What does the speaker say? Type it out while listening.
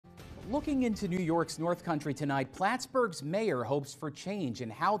Looking into New York's North Country tonight, Plattsburgh's mayor hopes for change in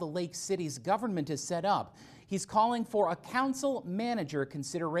how the Lake City's government is set up. He's calling for a council manager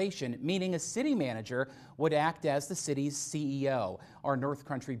consideration, meaning a city manager would act as the city's CEO. Our North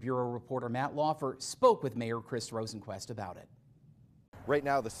Country Bureau reporter Matt Laufer spoke with Mayor Chris Rosenquist about it. Right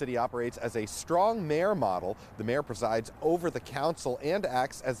now, the city operates as a strong mayor model. The mayor presides over the council and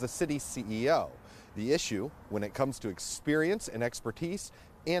acts as the city's CEO. The issue, when it comes to experience and expertise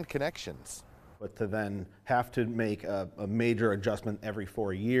and connections. But to then have to make a major adjustment every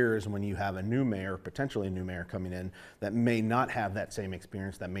 4 years when you have a new mayor, potentially a new mayor coming in, that may not have that same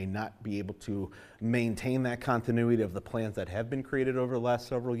experience, that may not be able to maintain that continuity of the plans that have been created over the last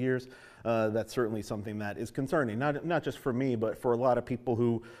several years, that's certainly something that is concerning, not just for me, but for a lot of people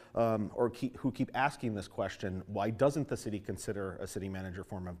who keep asking this question: why doesn't the city consider a city manager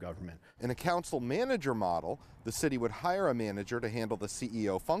form of government? In a council manager model, the city would hire a manager to handle the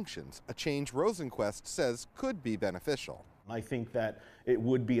CEO functions, a change Rosenquist says could be beneficial. I think that it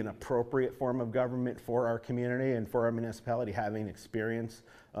would be an appropriate form of government for our community and for our municipality, having experience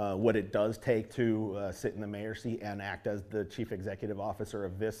what it does take to sit in the mayor's seat and act as the chief executive officer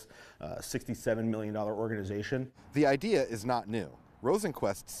of this $67 million organization. The idea is not new.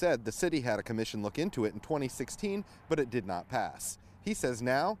 Rosenquist said the city had a commission look into it in 2016, but it did not pass. He says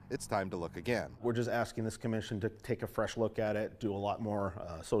now it's time to look again. We're just asking this commission to take a fresh look at it, do a lot more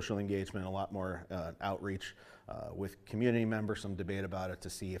social engagement, a lot more outreach with community members, some debate about it to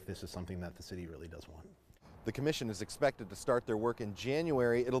see if this is something that the city really does want. The commission is expected to start their work in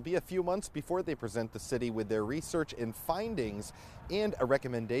January. It'll be a few months before they present the city with their research and findings and a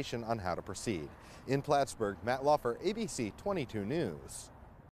recommendation on how to proceed. In Plattsburgh, Matt Laufer, ABC 22 News.